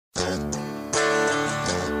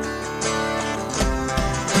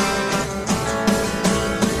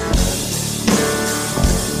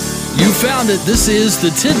found it. This is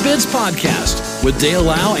the Tidbits Podcast with Dale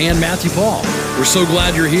Lau and Matthew Paul. We're so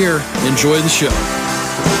glad you're here. Enjoy the show.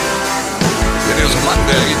 It is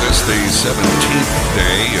Monday. This the 17th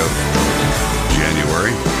day of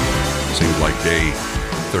January. Seems like day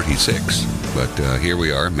 36, but here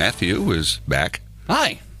we are. Matthew is back.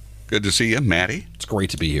 Hi. Good to see you, Matty. It's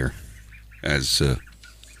great to be here. As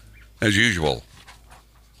usual.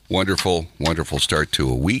 Wonderful, wonderful start to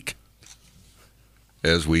a week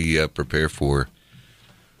as we prepare for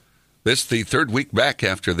this, the third week back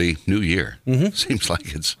after the new year. Mm-hmm. Seems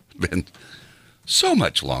like it's been so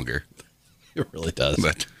much longer. It really does.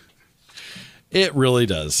 But it really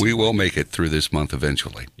does. We will make it through this month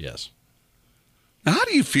eventually. Yes. Now, how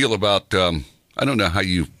do you feel about, I don't know how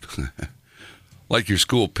you, like your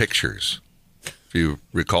school pictures, if you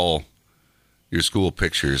recall your school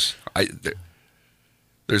pictures.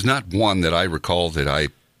 There's not one that I recall that I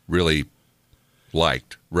really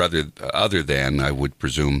liked, other than, I would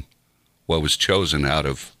presume, what was chosen out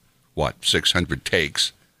of, 600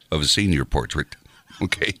 takes of a senior portrait.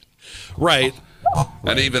 Okay. Right.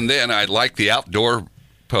 And even then, I liked the outdoor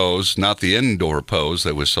pose, not the indoor pose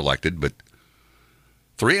that was selected, but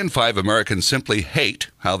 3 in 5 Americans simply hate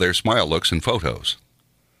how their smile looks in photos.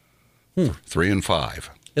 3 in 5.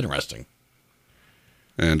 Interesting.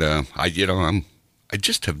 And I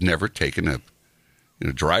just have never taken a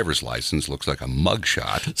driver's license. Looks like a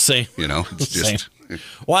mugshot. Same. It's just. Same.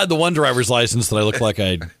 Well, I had the one driver's license that I looked like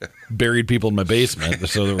I buried people in my basement.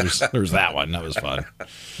 So there was that one. That was fun.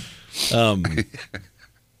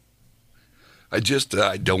 I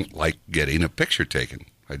don't like getting a picture taken.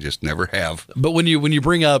 I just never have. But when you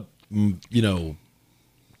bring up,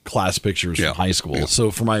 class pictures from high school. Yeah. So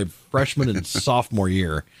for my freshman and sophomore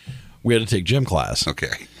year, we had to take gym class.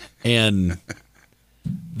 Okay. And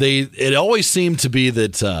it always seemed to be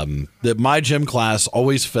that my gym class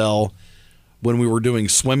always fell when we were doing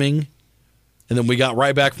swimming, and then we got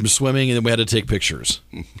right back from swimming, and then we had to take pictures.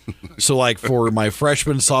 So like for my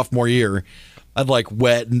freshman and sophomore year, I'd like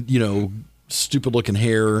wet, stupid looking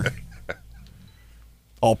hair,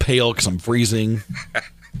 all pale because I'm freezing.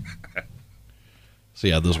 So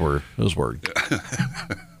yeah, those were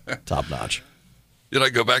top notch. Did I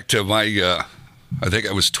go back to my? I think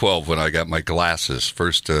I was 12 when I got my glasses.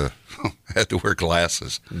 First, had to wear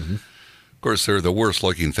glasses. Mm-hmm. Of course, they're the worst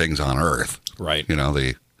looking things on earth. Right.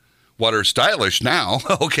 What are stylish now?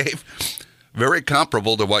 Okay, very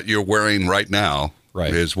comparable to what you're wearing right now.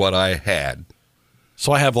 Right. Is what I had.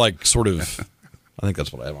 So I have like sort of. I think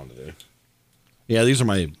that's what I want to do. Yeah, these are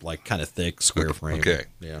my like kind of thick square frame. Okay.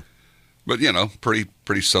 Yeah. But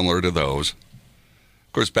pretty similar to those.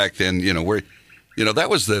 Of course, back then, where, that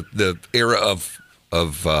was the era of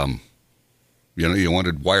you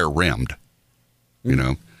wanted wire rimmed.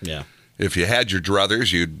 Yeah. If you had your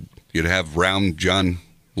druthers, you'd have round John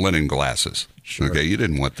Lennon glasses. Sure. Okay, you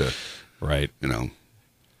didn't want the right.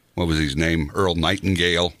 What was his name? Earl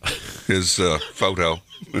Nightingale. His photo.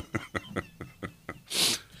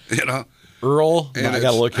 Earl. I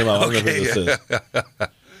got to look him up. I don't know who this is.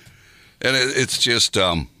 And it's just,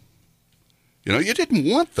 you didn't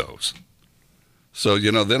want those. So,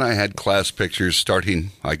 then I had class pictures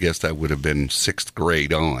starting, I guess that would have been 6th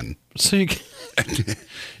grade on. So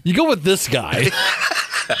you go with this guy.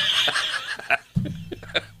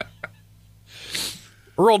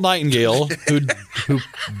 Earl Nightingale, who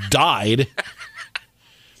died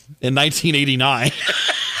in 1989.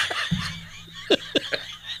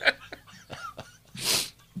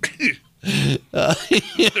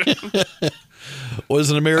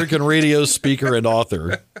 Was an American radio speaker and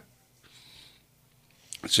author.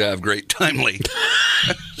 So I have great timely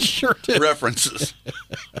sure references.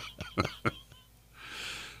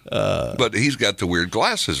 But he's got the weird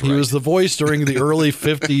glasses, right? He was the voice during the early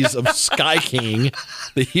 50s of Sky King,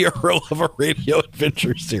 the hero of a radio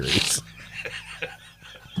adventure series.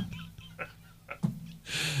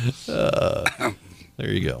 There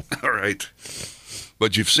you go. All right.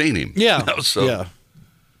 But you've seen him. Yeah. Yeah.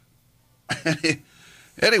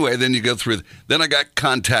 Anyway, then you go through. Then I got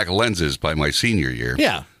contact lenses by my senior year.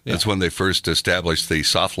 Yeah. That's when they first established the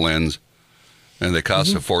soft lens, and they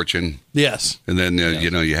cost a fortune. Yes. And then,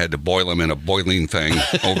 you had to boil them in a boiling thing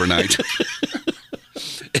overnight.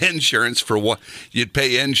 Insurance for what? You'd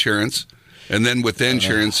pay insurance, and then with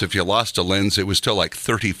insurance, if you lost a lens, it was still like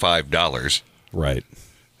 $35. Right.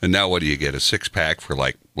 And now what do you get? A 6-pack for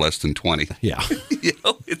like less than 20? Yeah.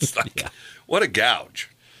 It's like, what a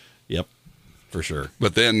gouge. Yep. For sure.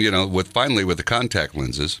 But then, with the contact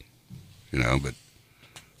lenses, but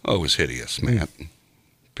it was hideous, man.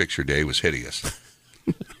 Picture day was hideous.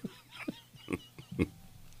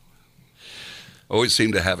 always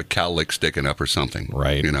seemed to have a cowlick sticking up or something.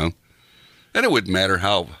 Right. You know? And it wouldn't matter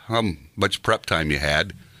how much prep time you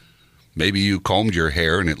had. Maybe you combed your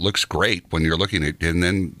hair and it looks great when you're looking at it. And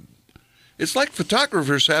then it's like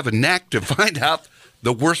photographers have a knack to find out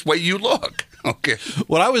the worst way you look. Okay.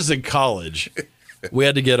 When I was in college, we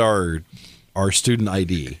had to get our student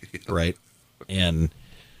ID, right? And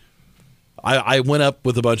I went up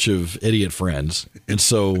with a bunch of idiot friends. And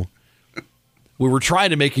so we were trying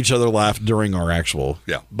to make each other laugh during our actual.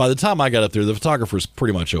 Yeah. By the time I got up there, the photographer's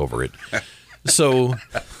pretty much over it. So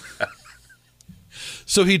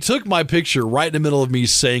he took my picture right in the middle of me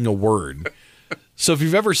saying a word. So if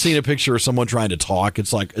you've ever seen a picture of someone trying to talk,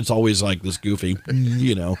 it's always like this goofy,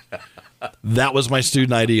 you know. That was my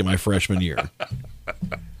student ID in my freshman year.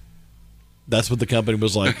 That's what the company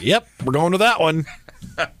was like. Yep, we're going to that one.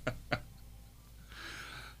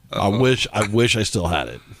 I wish I still had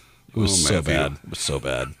it. It was so bad. It was so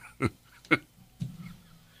bad.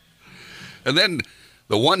 And then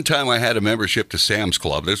the one time I had a membership to Sam's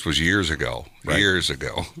Club, this was years ago, Right.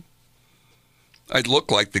 I'd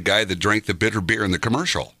look like the guy that drank the bitter beer in the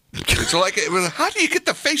commercial. It's like, how do you get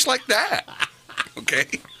the face like that? Okay.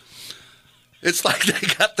 It's like they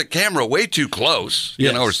got the camera way too close,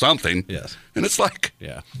 Yes. you know, or something. Yes. And it's like,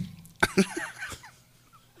 Yeah.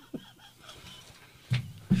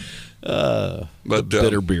 but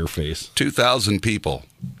Bitter beer face. 2,000 people.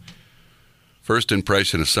 First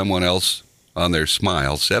impression of someone else on their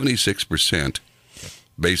smile, 76%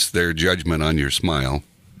 base their judgment on your smile,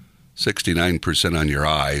 69% on your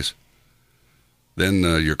eyes, then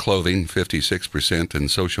your clothing, 56%,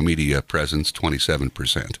 and social media presence,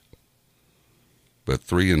 27%. But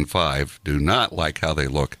 3 in 5 do not like how they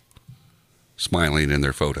look smiling in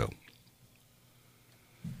their photo.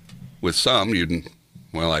 With some,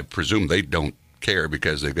 I presume they don't care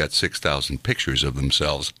because they've got 6,000 pictures of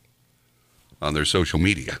themselves on their social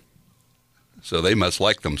media. So they must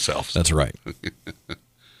like themselves. That's right.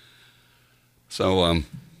 So,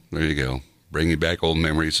 there you go. Bringing back old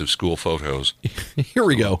memories of school photos. Here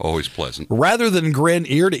we go. Always pleasant. Rather than grin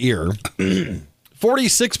ear to ear,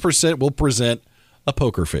 46% will present a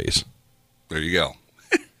poker face. There you go.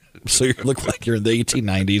 So you look like you're in the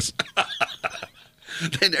 1890s.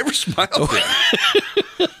 They never smiled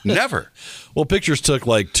then. Never. Well, pictures took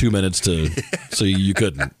like 2 minutes so you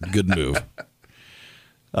couldn't move.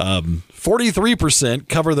 43%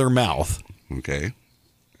 cover their mouth. Okay.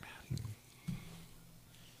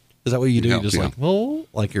 Is that what you do? Yeah, You just yeah. like, oh,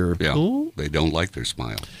 like you're, Yeah. oh, They don't like their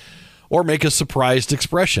smile. or make a surprised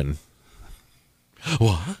expression.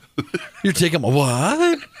 What? You're taking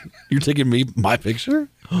what? You're taking my picture?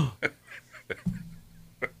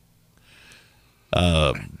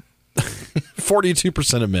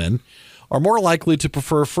 42% of men are more likely to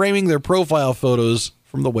prefer framing their profile photos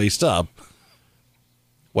from the waist up,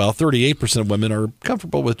 while 38% of women are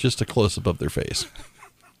comfortable with just a close-up of their face.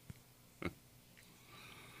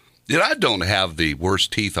 I don't have the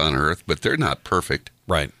worst teeth on earth, but they're not perfect.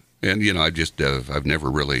 Right. And, I've never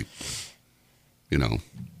really, I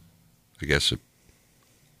guess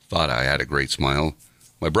thought I had a great smile.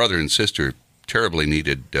 My brother and sister terribly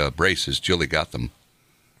needed braces. Julie got them.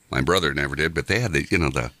 My brother never did, but they had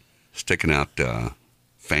the sticking out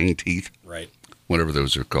fang teeth, Right. whatever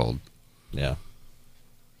those are called, Yeah.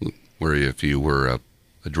 where if you were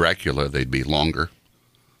a Dracula, they'd be longer.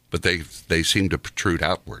 But they seem to protrude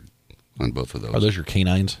outward on both of those. Are those your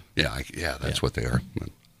canines? Yeah, that's what they are.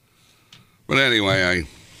 But anyway,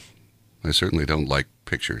 I certainly don't like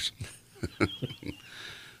pictures.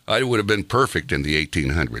 I would have been perfect in the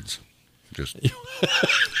 1800s. Just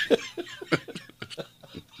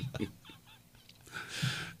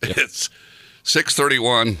It's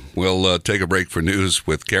 6:31. We'll take a break for news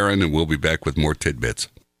with Karen, and we'll be back with more tidbits.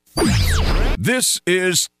 This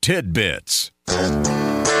is Tidbits.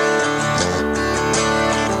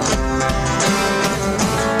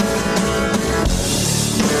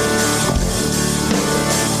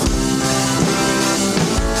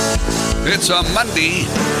 It's a Monday,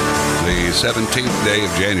 the 17th day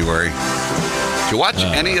of January. Did you watch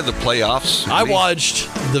any of the playoffs? I watched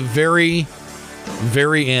the very,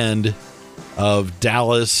 very end of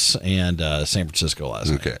Dallas and San Francisco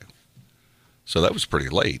last night. Okay. So that was pretty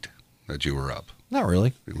late that you were up. Not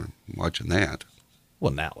really. You were watching that.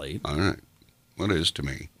 Well, not late. All right. Well, it is to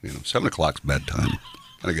me. 7 o'clock's bedtime.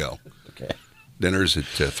 Gotta go. Okay. Dinner's at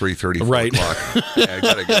 3:30, 4 Right. o'clock. Yeah, I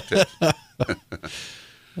gotta get to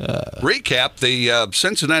recap, the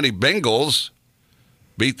Cincinnati Bengals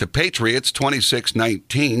beat the Patriots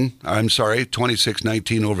 26-19. I'm sorry,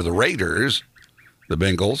 26-19 over the Raiders, the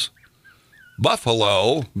Bengals.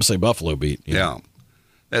 Buffalo. I'm say Buffalo beat. Yeah.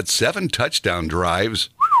 had 7 touchdown drives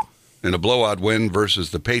in a blowout win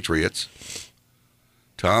versus the Patriots.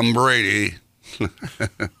 Tom Brady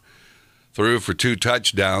threw for 2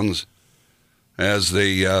 touchdowns as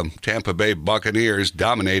the Tampa Bay Buccaneers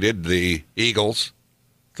dominated the Eagles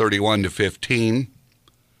 31-15.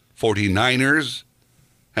 49ers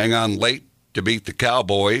hang on late to beat the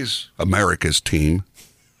Cowboys, America's team.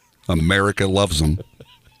 America loves them.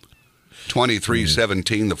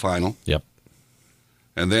 23-17 the final. Yep.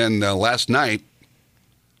 And then last night,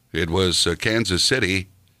 it was Kansas City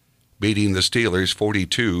beating the Steelers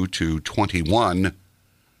 42-21.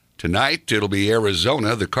 Tonight, it'll be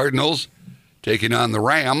Arizona, the Cardinals, taking on the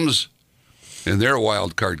Rams in their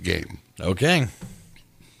wild card game. Okay.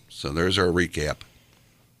 So there's our recap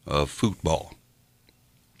of football,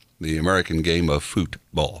 the American game of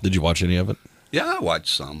football. Did you watch any of it? Yeah, I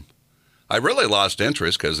watched some. I really lost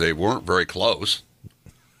interest because they weren't very close.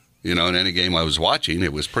 In any game I was watching,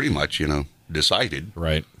 it was pretty much, decided.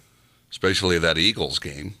 Right. Especially that Eagles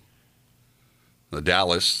game. The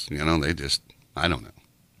Dallas, they just, I don't know.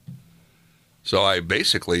 So I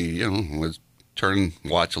basically, was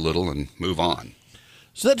watch a little and move on.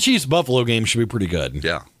 So that Chiefs-Buffalo game should be pretty good.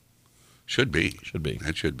 Yeah. Should be. Should be.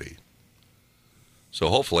 It should be. So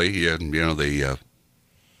hopefully, the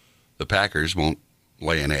Packers won't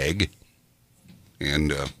lay an egg,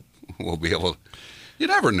 and we'll be able. You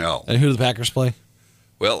never know. And who do the Packers play?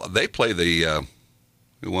 Well, they play the.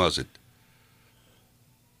 Who was it?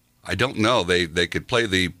 I don't know. They could play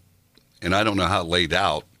the, and I don't know how it laid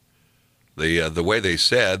out. The way they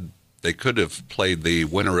said they could have played the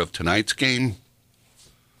winner of tonight's game,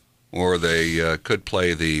 or they could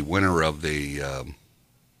play the winner of the,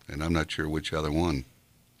 and I'm not sure which other one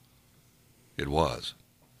it was.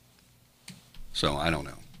 So I don't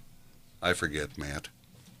know. I forget, Matt.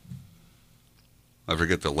 I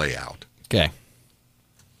forget the layout. Okay.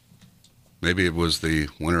 Maybe it was the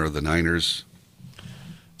winner of the Niners.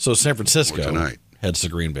 So San Francisco tonight heads to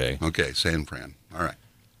Green Bay. Okay, San Fran. All right.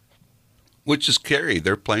 Which is scary.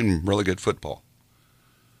 They're playing really good football.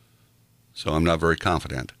 So I'm not very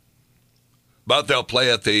confident. But they'll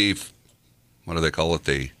play at the, what do they call it?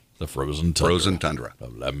 The Frozen Tundra. Frozen Tundra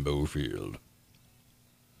Of Lambeau Field.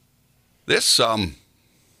 This, on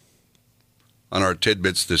our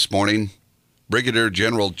tidbits this morning, Brigadier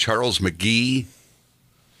General Charles McGee,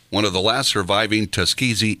 one of the last surviving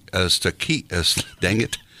Tuskegee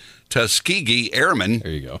Airmen,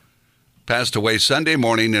 There you go. passed away Sunday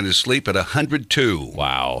morning in his sleep at 102.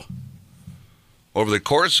 Wow. Over the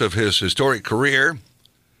course of his historic career,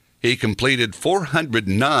 he completed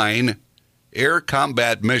 409 air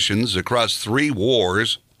combat missions across 3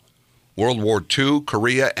 wars, World War II,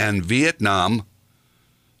 Korea, and Vietnam,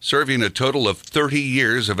 serving a total of 30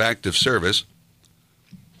 years of active service.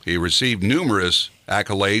 He received numerous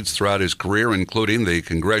accolades throughout his career, including the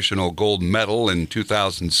Congressional Gold Medal in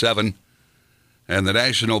 2007 and the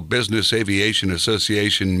National Business Aviation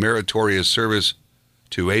Association Meritorious Service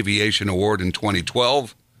to Aviation Award in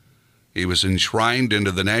 2012. He was enshrined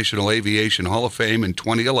into the National Aviation Hall of Fame in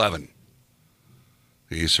 2011.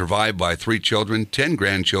 He is survived by 3 children, 10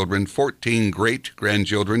 grandchildren, 14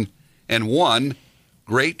 great-grandchildren, and 1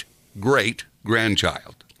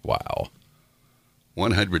 great-great-grandchild. Wow.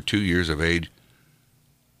 102 years of age.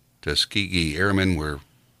 Tuskegee Airmen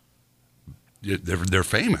they're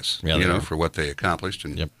famous, Yeah, for what they accomplished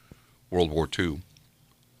in Yep. World War II.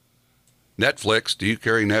 Netflix, do you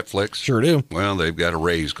carry Netflix? Sure do. Well, they've got a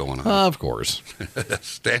raise going on. Of course.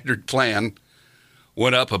 Standard plan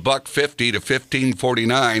went up $1.50 to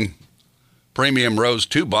 $15.49. Premium rose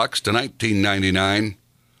 $2 to $19.99,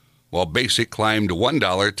 while basic climbed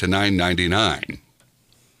 $1 to $9.99.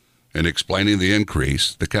 In explaining the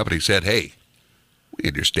increase, the company said, "Hey, we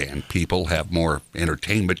understand people have more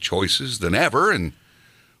entertainment choices than ever, and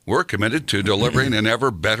we're committed to delivering an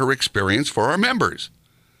ever better experience for our members.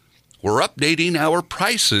 We're updating our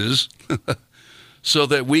prices so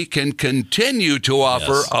that we can continue to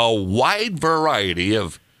offer a wide variety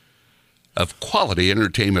of quality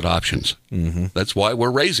entertainment options. Mm-hmm. That's why we're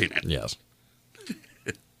raising it." Yes.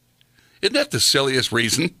 Isn't that the silliest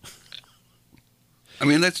reason? I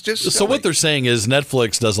mean, that's just silly. So what they're saying is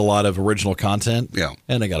Netflix does a lot of original content. Yeah.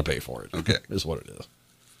 And they got to pay for it. Okay. Is what it is.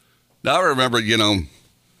 Now, I remember, in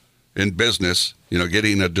business,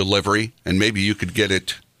 getting a delivery, and maybe you could get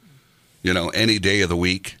it, any day of the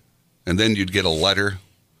week, and then you'd get a letter.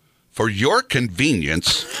 For your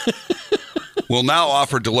convenience, we'll now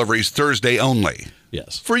offer deliveries Thursday only.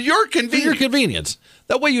 Yes. For your For convenience. your convenience.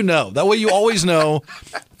 That way you know. That way you always know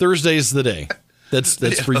Thursday's the day. That's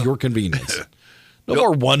for your convenience. No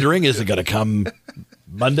more wondering, is it going to come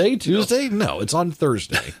Monday, Tuesday? No, it's on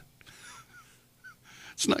Thursday.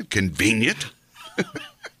 It's not convenient.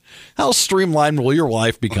 How streamlined will your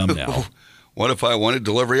life become now? What if I wanted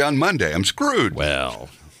delivery on Monday? I'm screwed. Well,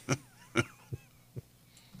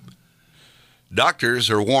 Doctors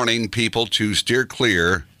are warning people to steer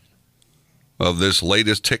clear of this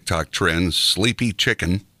latest TikTok trend, sleepy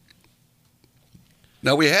chicken.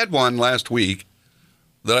 Now, we had one last week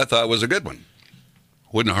that I thought was a good one.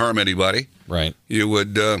 Wouldn't harm anybody. right. You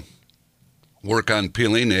would work on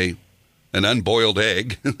peeling an unboiled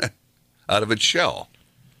egg out of its shell.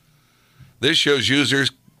 This shows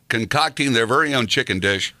users concocting their very own chicken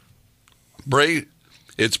dish.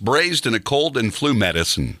 It's braised in a cold and flu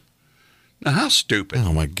medicine. Now, how stupid.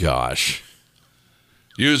 Oh, my gosh.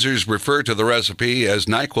 Users refer to the recipe as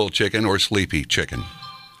NyQuil chicken or sleepy chicken.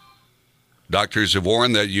 Doctors have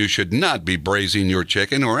warned that you should not be braising your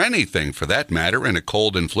chicken or anything for that matter in a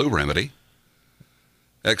cold and flu remedy.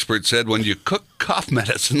 Experts said when you cook cough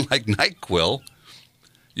medicine like NyQuil,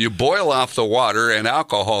 you boil off the water and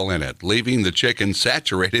alcohol in it, leaving the chicken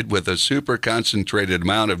saturated with a super concentrated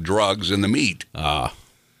amount of drugs in the meat.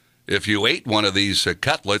 If you ate one of these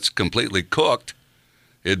cutlets completely cooked,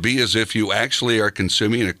 it'd be as if you actually are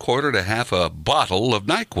consuming a quarter to half a bottle of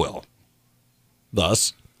NyQuil.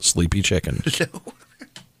 Thus, sleepy chicken.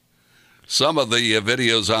 Some of the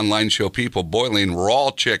videos online show people boiling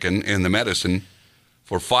raw chicken in the medicine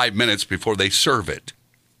for 5 minutes before they serve it.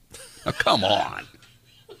 Now, come on.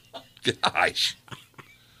 Gosh.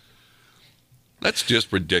 That's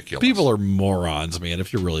just ridiculous. People are morons, man,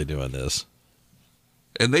 if you're really doing this.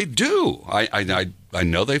 And they do. I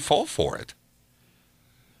know they fall for it.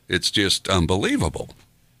 It's just unbelievable.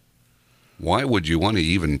 Why would you want to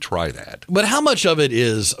even try that? But how much of it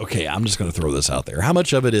is, okay, I'm just going to throw this out there. How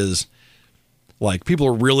much of it is like people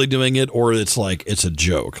are really doing it, or it's like it's a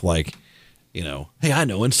joke? Like, you know, hey, I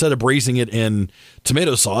know, instead of braising it in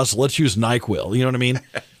tomato sauce, let's use NyQuil. You know what I mean?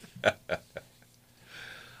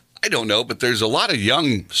 I don't know, but there's a lot of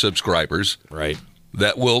young subscribers Right.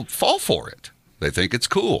 that will fall for it. They think it's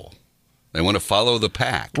cool. They want to follow the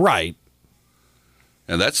pack. Right.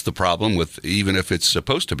 And that's the problem with, even if it's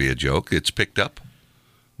supposed to be a joke, it's picked up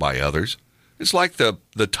by others. It's like the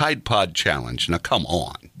Tide Pod Challenge. Now, come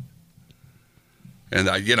on. And,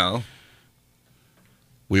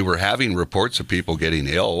 we were having reports of people getting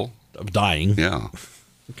ill. Of dying. Yeah.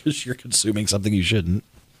 Because you're consuming something you shouldn't.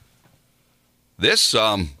 This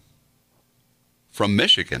from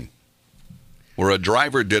Michigan, where a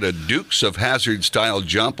driver did a Dukes of Hazzard style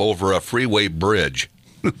jump over a freeway bridge.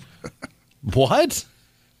 What?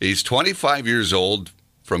 He's 25 years old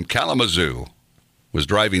from Kalamazoo, was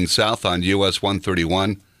driving south on US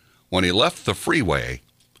 131 when he left the freeway.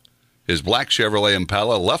 His black Chevrolet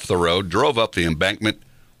Impala left the road, drove up the embankment,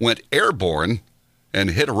 went airborne, and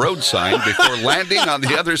hit a road sign before landing on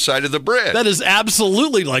the other side of the bridge. That is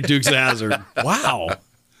absolutely like Dukes of Hazzard. Wow.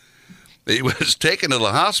 He was taken to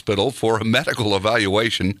the hospital for a medical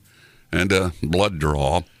evaluation and a blood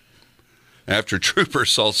draw. After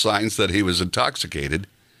troopers saw signs that he was intoxicated,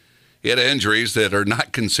 he had injuries that are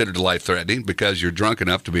not considered life-threatening because you're drunk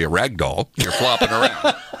enough to be a rag doll. You're flopping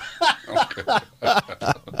around.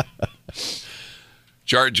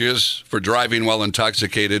 Charges for driving while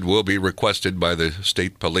intoxicated will be requested by the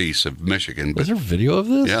state police of Michigan. Is there video of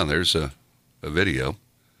this? Yeah, there's a video.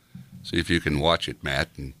 See if you can watch it, Matt,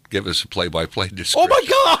 and give us a play-by-play description.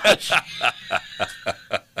 Oh, my gosh.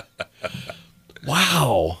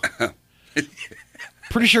 Wow.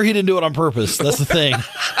 Pretty sure he didn't do it on purpose. That's the thing.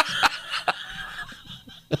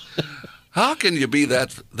 How can you be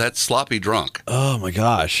that sloppy drunk? Oh, my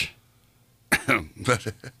gosh.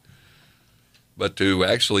 But to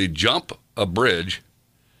actually jump a bridge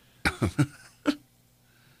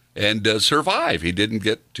and survive. He didn't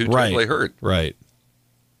get too terribly hurt. Right.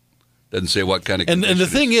 Doesn't say what kind of And the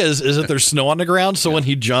thing is that there's snow on the ground, so when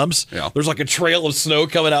he jumps, Yeah. there's like a trail of snow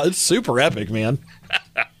coming out. It's super epic, man.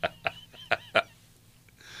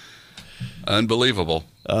 Unbelievable.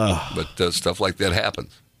 But stuff like that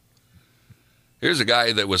happens. Here's a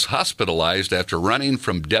guy that was hospitalized after running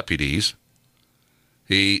from deputies.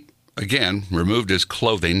 He, again, removed his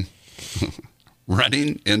clothing,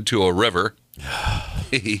 running into a river.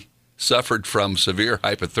 He suffered from severe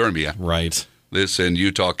hypothermia. Right. This in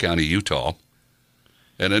Utah County, Utah.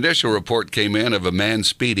 An initial report came in of a man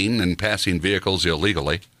speeding and passing vehicles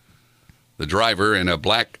illegally. The driver in a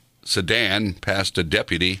black sedan passed a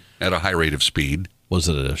deputy at a high rate of speed. Was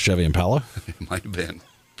it a Chevy Impala? It might have been.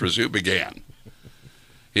 Presume began.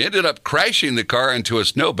 He ended up crashing the car into a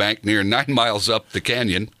snowbank near 9 miles up the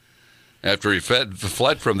canyon after he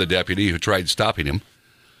fled from the deputy who tried stopping him.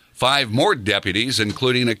 5 more deputies,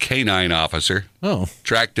 including a canine officer,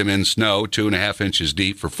 tracked him in snow 2.5 inches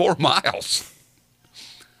deep for 4 miles.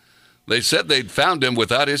 They said they'd found him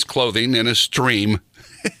without his clothing in a stream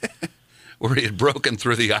where he had broken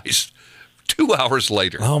through the ice 2 hours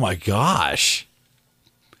later. Oh, my gosh.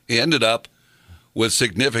 He ended up with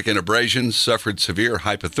significant abrasions, suffered severe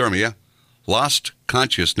hypothermia, lost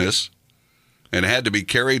consciousness, and had to be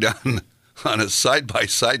carried on a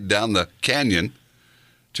side-by-side down the canyon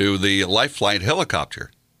to the Life Flight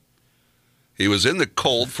helicopter. He was in the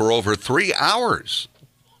cold for over 3 hours.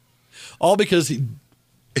 All because he...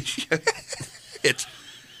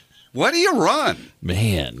 What do you run?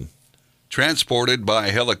 Man. Transported by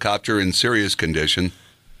helicopter in serious condition,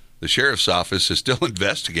 the sheriff's office is still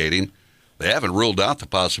investigating. They haven't ruled out the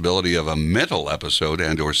possibility of a mental episode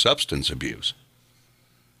and or substance abuse.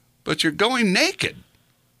 But you're going naked.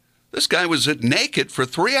 This guy was naked for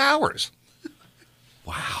 3 hours.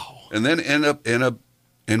 Wow. And then end up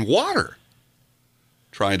in water.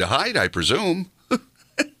 Trying to hide, I presume.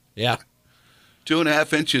 Yeah.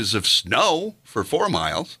 2.5 inches of snow for 4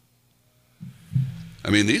 miles. I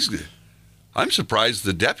mean, I'm surprised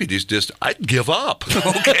the deputies I'd give up.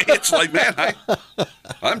 Okay, it's like, man,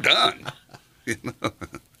 I'm done. You know?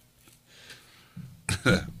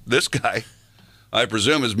 This guy, I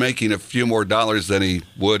presume, is making a few more dollars than he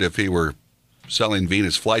would if he were selling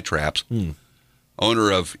Venus flytraps.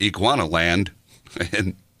 Owner of Iguana Land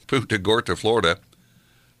in Punta Gorda, Florida,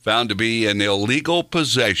 found to be in illegal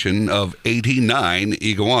possession of 89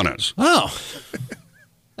 iguanas. Oh,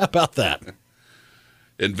 how about that?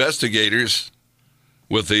 Investigators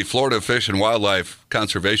with the Florida Fish and Wildlife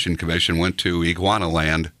Conservation Commission went to Iguana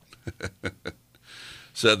Land.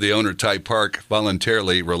 Said the owner, Ty Park,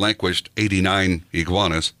 voluntarily relinquished 89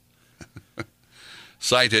 iguanas,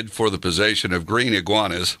 cited for the possession of green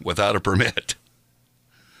iguanas without a permit,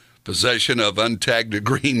 possession of untagged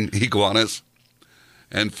green iguanas,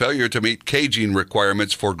 and failure to meet caging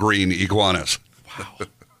requirements for green iguanas. Wow.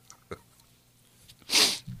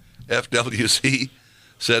 FWC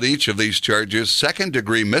said each of these charges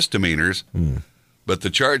second-degree misdemeanors, but the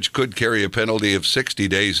charge could carry a penalty of 60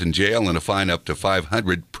 days in jail and a fine up to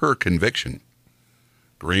 $500 per conviction.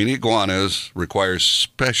 Green iguanas requires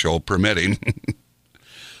special permitting,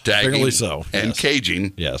 tagging, so, and yes.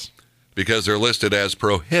 caging, Yes. because they're listed as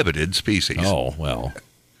prohibited species. Oh, well,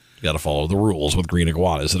 you got to follow the rules with green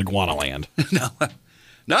iguanas at Iguana Land.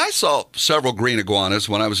 Now, I saw several green iguanas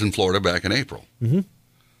when I was in Florida back in April. Mm-hmm.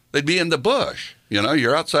 They'd be in the bush. You know,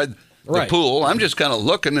 you're outside the pool. I'm just kind of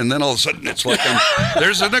looking, and then all of a sudden it's like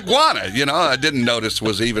there's an iguana. You know, I didn't notice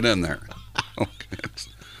was even in there. Okay.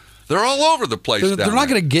 They're all over the place. They're not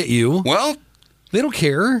going to get you. Well, they don't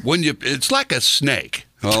care. It's like a snake.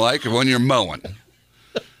 Like when you're mowing.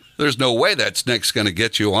 There's no way that snake's going to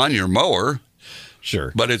get you on your mower.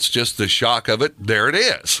 Sure. But it's just the shock of it. There it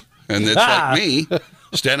is. And it's like me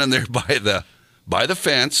standing there by the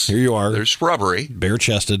fence. Here you are. There's shrubbery.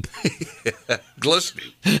 Bare-chested.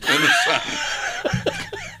 Glistening in the sun.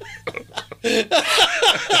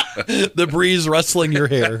 The breeze rustling your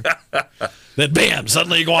hair. Then bam,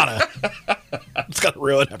 suddenly iguana. It's got to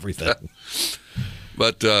ruin everything.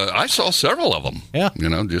 But I saw several of them. Yeah. You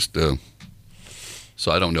know, just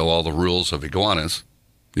so I don't know all the rules of iguanas.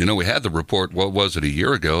 You know, we had the report, what was it, a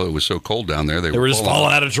year ago? It was so cold down there. They were just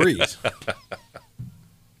falling out of trees.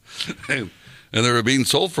 And they were being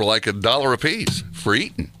sold for like $1 a piece for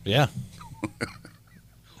eating. Yeah.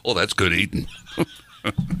 Oh, that's good eating.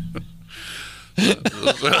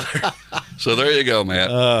 So there you go,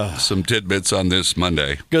 Matt. Some tidbits on this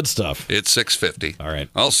Monday. Good stuff. It's 6:50. All right.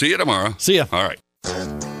 I'll see you tomorrow. See ya. All right.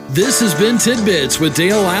 This has been Tidbits with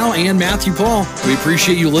Dale Lau and Matthew Paul. We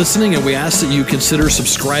appreciate you listening, and we ask that you consider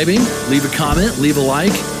subscribing, leave a comment, leave a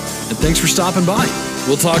like, and thanks for stopping by.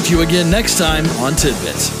 We'll talk to you again next time on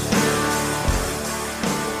Tidbits.